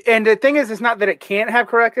 and the thing is, it's not that it can't have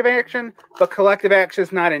collective action, but collective action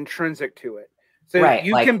is not intrinsic to it. So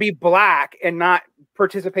you can be black and not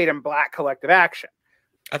participate in black collective action.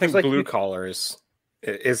 I think blue collar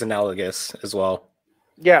is analogous as well.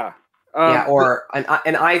 Yeah. Or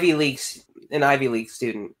an Ivy League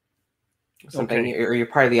student. Something, or you're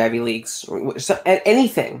part of the Ivy Leagues. So,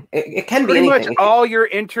 anything. It can be anything. Pretty much all your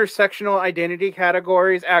intersectional identity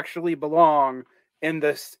categories actually belong in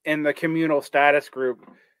the communal status group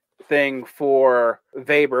thing for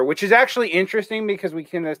Weber, which is actually interesting because we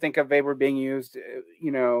can think of Weber being used,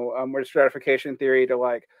 with stratification theory to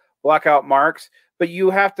like block out Marx, but you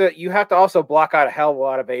have to also block out a hell of a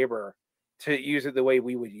lot of Weber to use it the way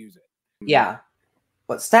we would use it. Yeah.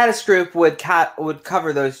 But status group would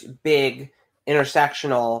cover those big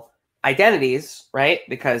intersectional identities, right?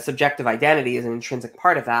 Because subjective identity is an intrinsic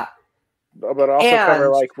part of that. But also cover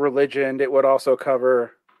like religion. It would also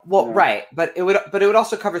cover. Well, right, but it would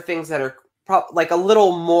also cover things that are like a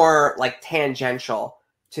little more like tangential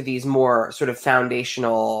to these more sort of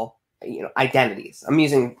foundational, identities. I'm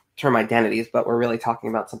using the term identities, but we're really talking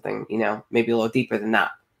about something, maybe a little deeper than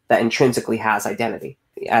that intrinsically has identity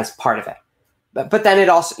as part of it. But then it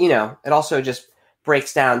also just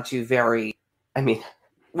breaks down to very,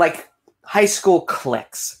 like high school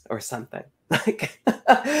cliques or something.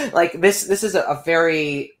 Like this is a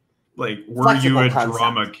very like, were you a concept.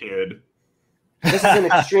 Drama kid? This is an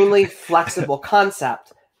extremely flexible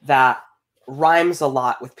concept that rhymes a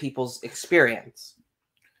lot with people's experience.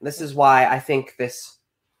 This is why I think this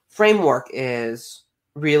framework is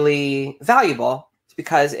really valuable,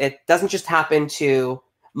 because it doesn't just happen to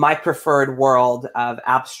my preferred world of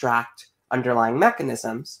abstract underlying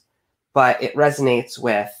mechanisms, but it resonates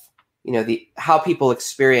with, how people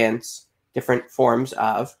experience different forms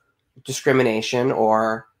of discrimination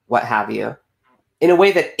or what have you in a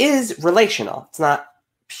way that is relational. It's not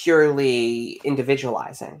purely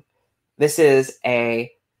individualizing. This is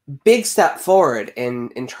a big step forward in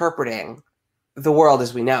interpreting the world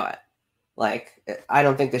as we know it. Like, I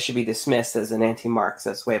don't think this should be dismissed as an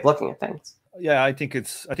anti-Marxist way of looking at things. Yeah, I think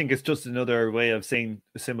it's just another way of saying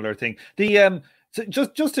a similar thing. The so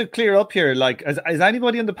just to clear up here, like, is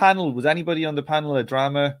anybody on the panel? Was anybody on the panel a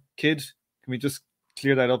drama kid? Can we just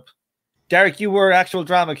clear that up? Derick, you were an actual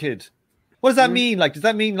drama kid. What does that mean? Like, does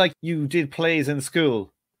that mean like you did plays in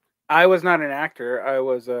school? I was not an actor. I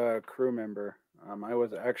was a crew member. I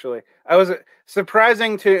was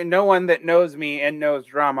surprising to no one that knows me and knows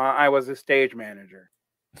drama. I was a stage manager.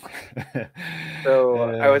 So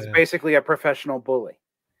I was basically a professional bully.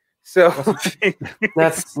 So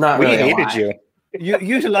that's not we really hated you.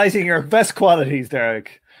 Utilizing your best qualities,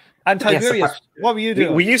 Derick. And Tiberius, what were you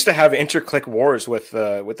doing? We used to have interclick wars with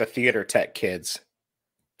the theater tech kids.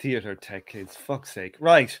 Theater tech kids, fuck's sake.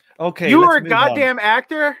 Right. Okay. You were a goddamn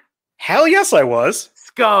actor? Hell yes, I was.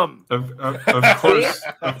 Scum. Of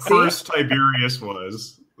course, Tiberius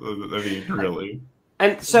was. Really.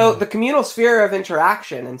 And so the communal sphere of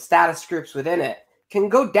interaction and status groups within it can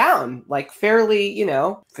go down like fairly,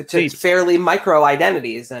 to fairly micro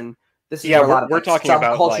identities. And This is where a lot of we're talking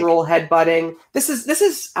about, subcultural headbutting. This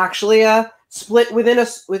is actually a split within a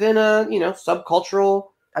subcultural.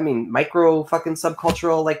 I mean, micro fucking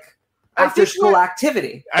subcultural after school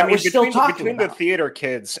activity. I mean, we're still talking between about. the theater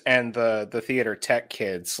kids and the theater tech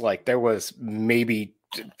kids, there was maybe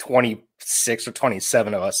 26 or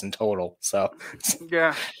 27 of us in total. So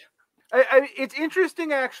yeah. It's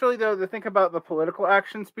interesting, actually, though, to think about the political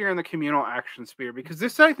action sphere and the communal action sphere, because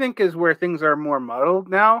this, I think, is where things are more muddled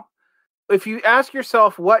now. If you ask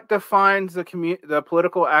yourself what defines the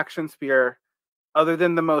political action sphere other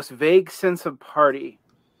than the most vague sense of party,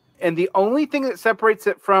 and the only thing that separates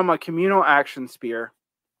it from a communal action sphere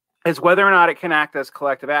is whether or not it can act as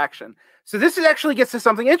collective action. So this actually gets to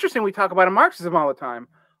something interesting we talk about in Marxism all the time.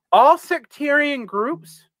 All sectarian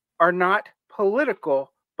groups are not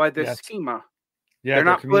political by this schema. Yeah, they're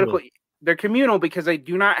not political. They're communal because they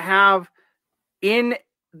do not have in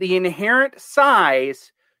the inherent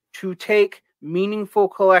size to take meaningful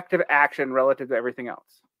collective action relative to everything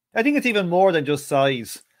else. I think it's even more than just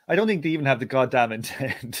size. I don't think they even have the goddamn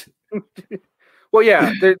intent. Well,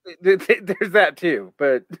 yeah, there's that too.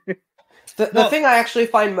 But the thing I actually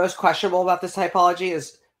find most questionable about this typology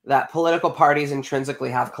is that political parties intrinsically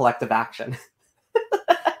have collective action.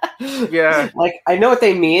 Yeah, I know what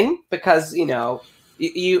they mean because you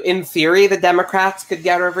in theory the Democrats could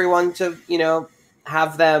get everyone to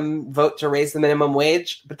have them vote to raise the minimum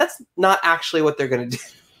wage, but that's not actually what they're going to do.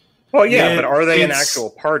 Well, yeah, but are they an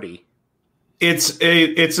actual party? It's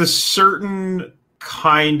a certain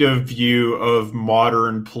kind of view of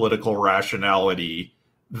modern political rationality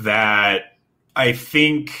that I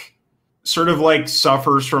think sort of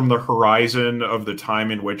suffers from the horizon of the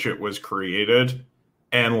time in which it was created,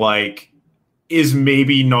 and is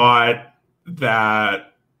maybe not that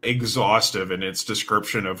exhaustive in its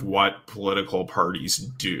description of what political parties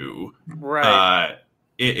do. Right.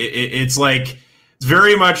 It's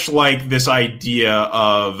very much this idea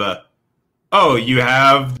of you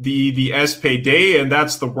have the SPD, and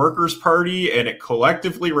that's the Workers' Party, and it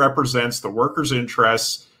collectively represents the workers'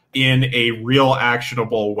 interests in a real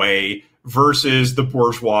actionable way versus the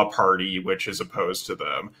bourgeois party, which is opposed to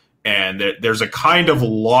them. And there's a kind of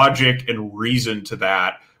logic and reason to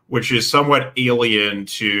that, which is somewhat alien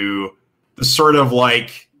to the sort of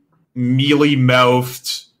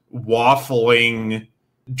mealy-mouthed, waffling,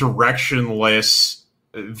 directionless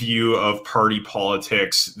view of party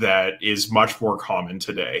politics that is much more common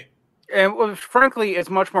today. And frankly,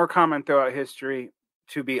 it's much more common throughout history,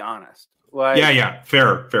 to be honest.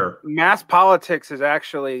 Fair. Mass politics is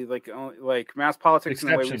actually mass politics in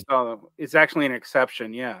the way we saw them. It's actually an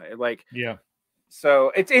exception. Yeah,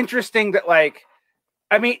 So it's interesting that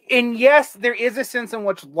and yes, there is a sense in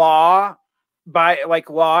which law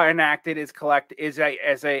enacted is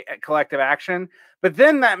a collective action, but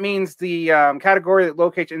then that means the category that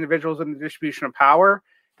locates individuals in the distribution of power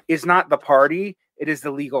is not the party; it is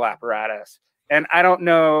the legal apparatus. And I don't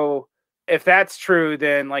know. If that's true,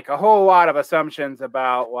 then a whole lot of assumptions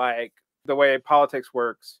about the way politics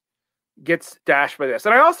works gets dashed by this.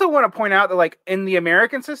 And I also want to point out that in the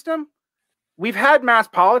American system, we've had mass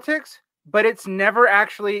politics, but it's never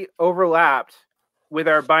actually overlapped with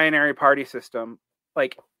our binary party system,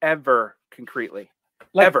 ever concretely.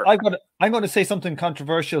 Ever. I'm going to say something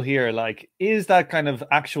controversial here. Is that kind of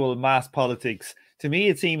actual mass politics? To me,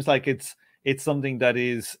 it seems like it's something that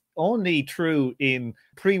is only true in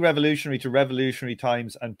pre-revolutionary to revolutionary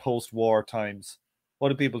times and post-war times. What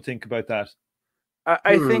do people think about that?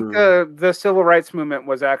 I think the civil rights movement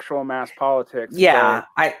was actual mass politics. Yeah,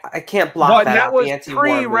 I can't block that. That was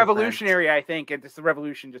pre-revolutionary, I think, and the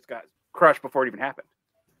revolution just got crushed before it even happened.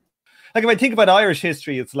 If I think about Irish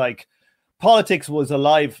history, it's politics was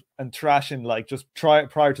alive and thrashing just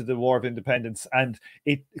prior to the War of Independence, and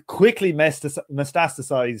it quickly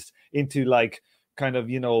metastasized into kind of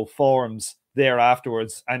forms there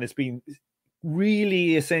afterwards, and it's been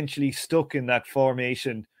really essentially stuck in that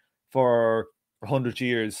formation for 100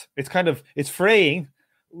 years. It's fraying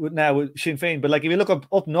now with Sinn Féin, but if you look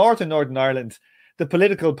up north in Northern Ireland, the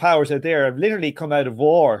political powers out there have literally come out of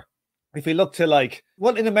war. If you look to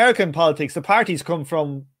in American politics, the parties come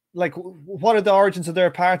from what are the origins of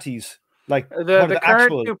their parties? The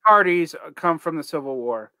current two parties come from the Civil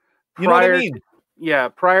War. You know what I mean?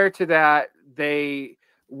 Prior to that,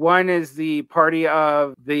 one is the party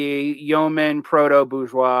of the yeoman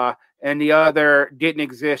proto-bourgeois, and the other didn't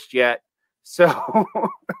exist yet. So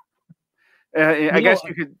I guess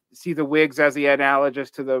you could see the Whigs as the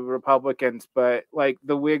analogous to the Republicans, but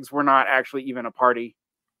the Whigs were not actually even a party.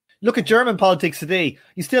 Look at German politics today.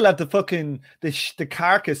 You still have the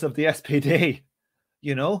carcass of the SPD,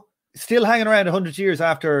 still hanging around 100 years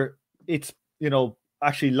after its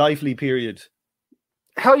actually lively period.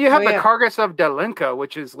 Hell, you have Oh, the yeah. Cargus of Delinka,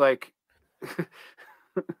 which is like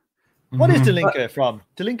What is Mhm. Delinka from?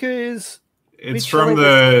 Delinka is It's Which from from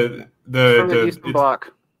the Eastern it's,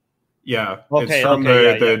 Bloc. yeah, it's Okay, from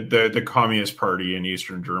okay, the Communist Party in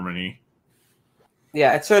Eastern Germany.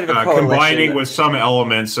 Yeah, it's sort of a coalition. Combining with some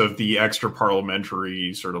elements of the extra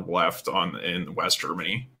parliamentary sort of left in West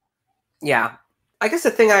Germany. Yeah. I guess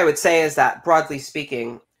the thing I would say is that, broadly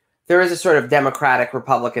speaking, there is a sort of Democratic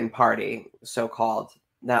Republican Party, so-called,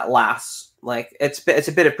 that lasts. Like, it's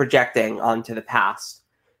a bit of projecting onto the past,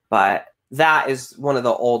 but that is one of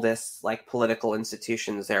the oldest like political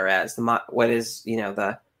institutions there is. What is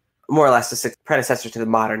the more or less the predecessor to the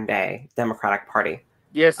modern day Democratic Party.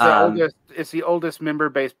 Yes, the oldest. It's the oldest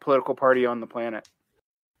member-based political party on the planet.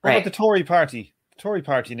 What Right. about the Tory Party? The Tory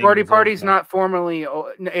Party. The Tory Party's not formally.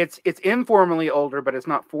 It's informally older, but it's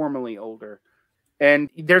not formally older. And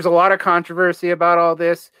there's a lot of controversy about all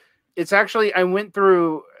this. It's actually, I went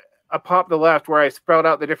through a Pop the Left where I spelled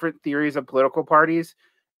out the different theories of political parties.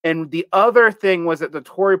 And the other thing was that the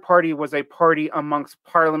Tory Party was a party amongst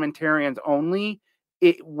parliamentarians only.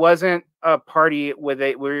 It wasn't a party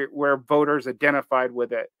where voters identified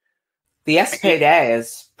with it. The SPD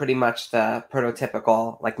is pretty much the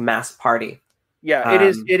prototypical like mass party. Yeah,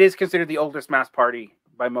 it is considered the oldest mass party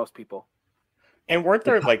by most people. And weren't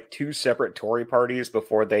there like two separate Tory parties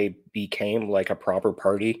before they became like a proper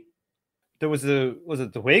party? There was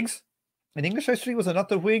it the Whigs? In English history, was it not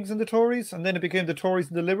the Whigs and the Tories, and then it became the Tories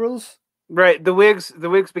and the Liberals? Right, the Whigs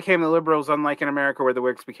became the Liberals, unlike in America where the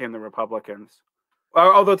Whigs became the Republicans.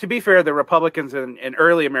 Although, to be fair, the Republicans in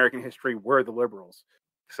early American history were the Liberals.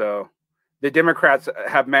 So the Democrats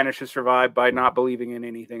have managed to survive by not believing in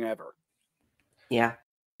anything ever. Yeah.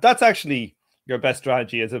 That's actually your best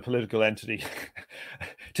strategy as a political entity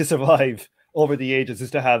to survive over the ages,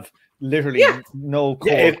 is to have literally no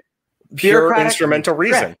core. Pure instrumental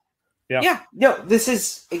reason. Yeah. No, this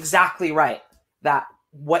is exactly right. That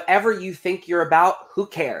whatever you think you're about, who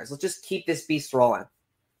cares? Let's just keep this beast rolling.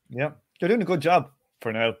 Yeah. They're doing a good job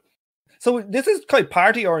for now. So this is quite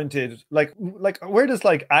party oriented. Like where does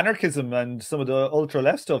like anarchism and some of the ultra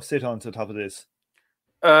left stuff sit on top of this?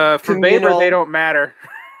 For Weber, they don't matter.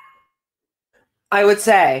 I would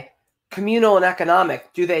say communal and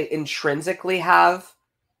economic. Do they intrinsically have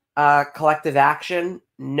collective action?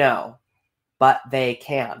 No, but they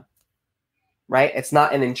can. Right? It's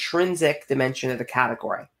not an intrinsic dimension of the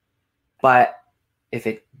category. But if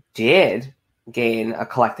it did gain a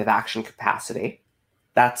collective action capacity,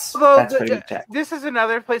 that's pretty much it. This is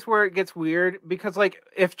another place where it gets weird because, like,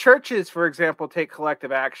 if churches, for example, take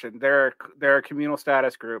collective action, they're a communal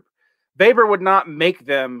status group. Weber would not make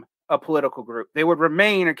them a political group. They would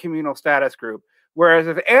remain a communal status group. Whereas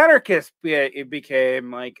if anarchists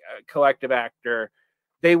became like a collective actor,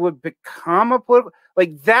 they would become a political,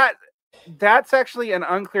 like that. That's actually an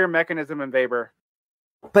unclear mechanism in Weber.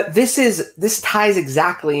 But this ties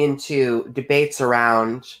exactly into debates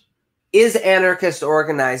around, is anarchist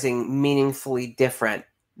organizing meaningfully different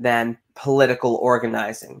than political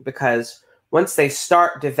organizing? Because once they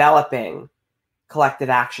start developing collective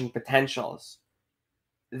action potentials,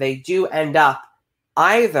 they do end up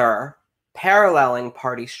either paralleling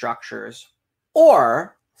party structures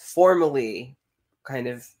or formally kind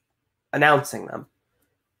of announcing them.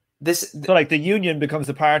 So like the union becomes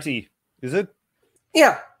a party, is it?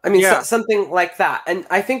 Yeah. I mean, something like that. And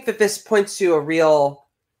I think that this points to a real,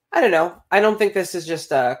 I don't know. I don't think this is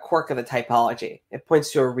just a quirk of the typology. It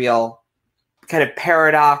points to a real kind of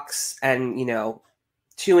paradox and,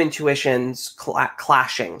 two intuitions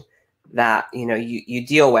clashing that, you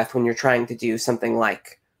deal with when you're trying to do something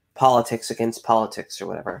like politics against politics or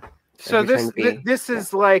whatever. So this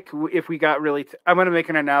is like, if we got really, I'm going to make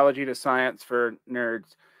an analogy to science for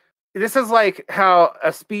nerds. This is like how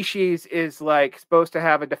a species is like supposed to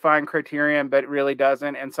have a defined criterion, but it really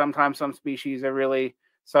doesn't. And sometimes some species are really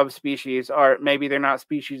subspecies, or maybe they're not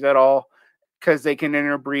species at all because they can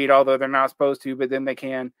interbreed, although they're not supposed to, but then they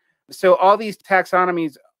can. So all these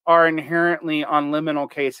taxonomies are inherently on liminal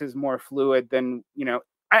cases more fluid than,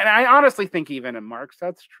 I honestly think even in Marx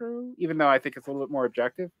that's true, even though I think it's a little bit more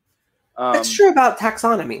objective. It's true about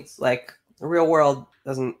taxonomies. Like the real world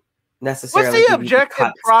doesn't necessarily. What's the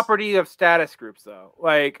objective property of status groups, though?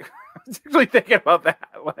 Like, I was actually thinking about that.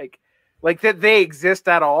 Like that they exist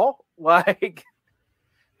at all? Like,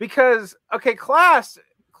 because class.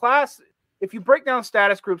 If you break down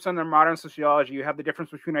status groups under modern sociology, you have the difference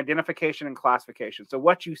between identification and classification. So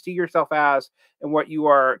what you see yourself as and what you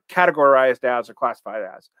are categorized as or classified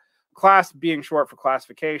as. Class being short for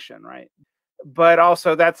classification, right? but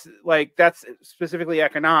also that's specifically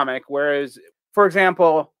economic. Whereas, for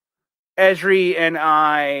example, Ezri and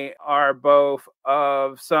I are both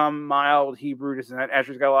of some mild Hebrew descent.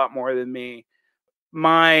 Ezri's got a lot more than me.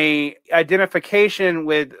 My identification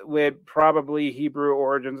with probably Hebrew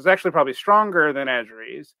origins is actually probably stronger than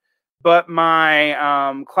Ezri's, but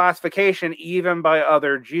my classification, even by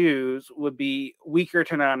other Jews, would be weaker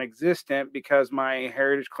to non-existent because my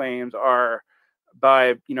heritage claims are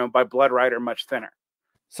by blood right are much thinner.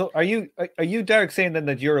 So are you Derick, saying then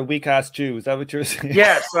that you're a weak ass Jew? Is that what you're saying?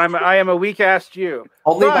 Yes, I am a weak ass Jew.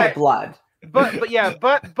 Only by blood. But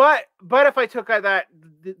if I took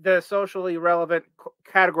the socially relevant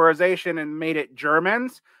categorization and made it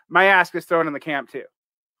Germans, my ass gets thrown in the camp too,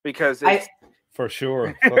 because it's for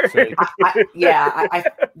sure.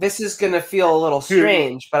 This is going to feel a little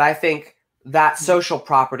strange, but I think that social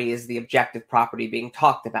property is the objective property being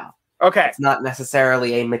talked about. Okay, it's not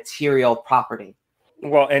necessarily a material property.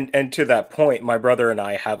 Well, and to that point, my brother and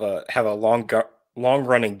I have a long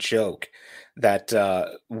running joke that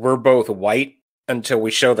we're both white until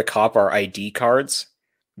we show the cop our ID cards,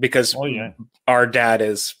 because our dad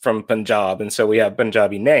is from Punjab, and so we have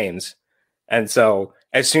Punjabi names, and so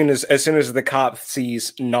as soon as the cop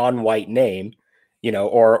sees non-white name,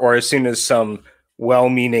 or as soon as some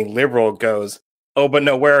well-meaning liberal goes, "Oh, but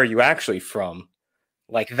no, where are you actually from?"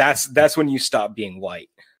 Like that's when you stop being white.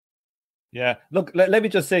 Yeah. Look, let me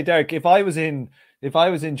just say, Derick, if I was in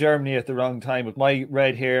Germany at the wrong time with my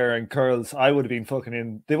red hair and curls, I would have been fucking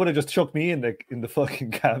in. They would have just chucked me in the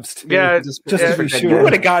fucking camps too. Yeah, just to be sure. You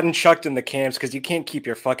would have gotten chucked in the camps because you can't keep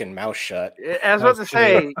your fucking mouth shut. I was about to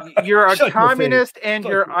say, you're a communist and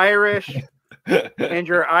you're Irish, and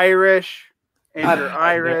you're Irish. And you're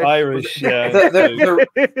Irish. Yeah.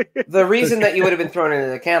 The reason that you would have been thrown into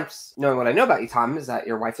the camps, knowing what I know about you, Tom, is that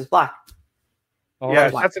your wife is black. Oh,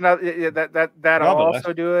 yeah, that's another. Yeah, that'll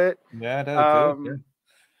also do it. Yeah, that'll do it.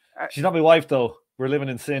 Yeah. She's not my wife, though. We're living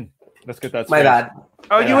in sin. Let's get that straight. My bad.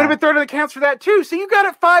 Oh, you would have been thrown in the camps for that too. So you got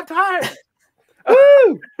it 5 times.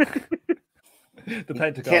 Woo! The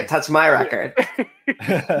Pentagon can't touch my record.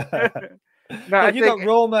 No, you got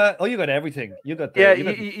Roma. Oh, you got everything. You got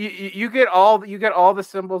you get all the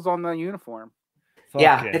symbols on the uniform.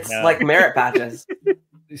 It's like merit badges.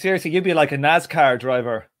 Seriously, you'd be like a NASCAR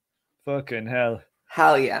driver. Fucking hell.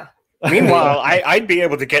 Hell yeah. Meanwhile, I'd be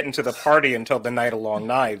able to get into the party until the night of long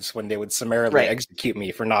knives, when they would summarily execute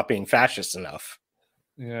me for not being fascist enough.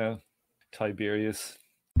 Yeah. Tiberius.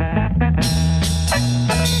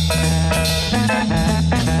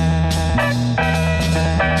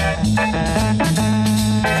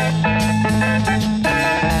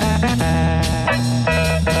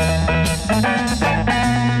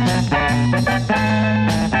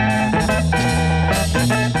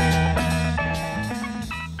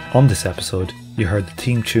 On this episode, you heard the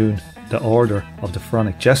theme tune The Order of the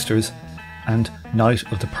Pharaonic Jesters and Night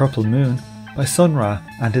of the Purple Moon by Sun Ra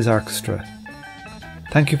and his orchestra.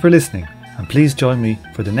 Thank you for listening, and please join me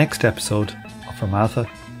for the next episode of From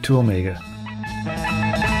Alpha to Omega.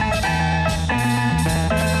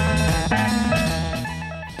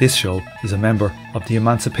 This show is a member of the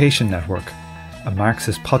Emancipation Network, a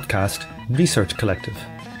Marxist podcast and research collective.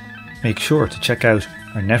 Make sure to check out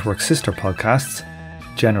our network sister podcasts,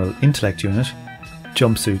 General Intellect Unit,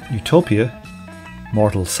 Jumpsuit Utopia,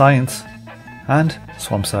 Mortal Science, and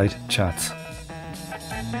Swampside Chats.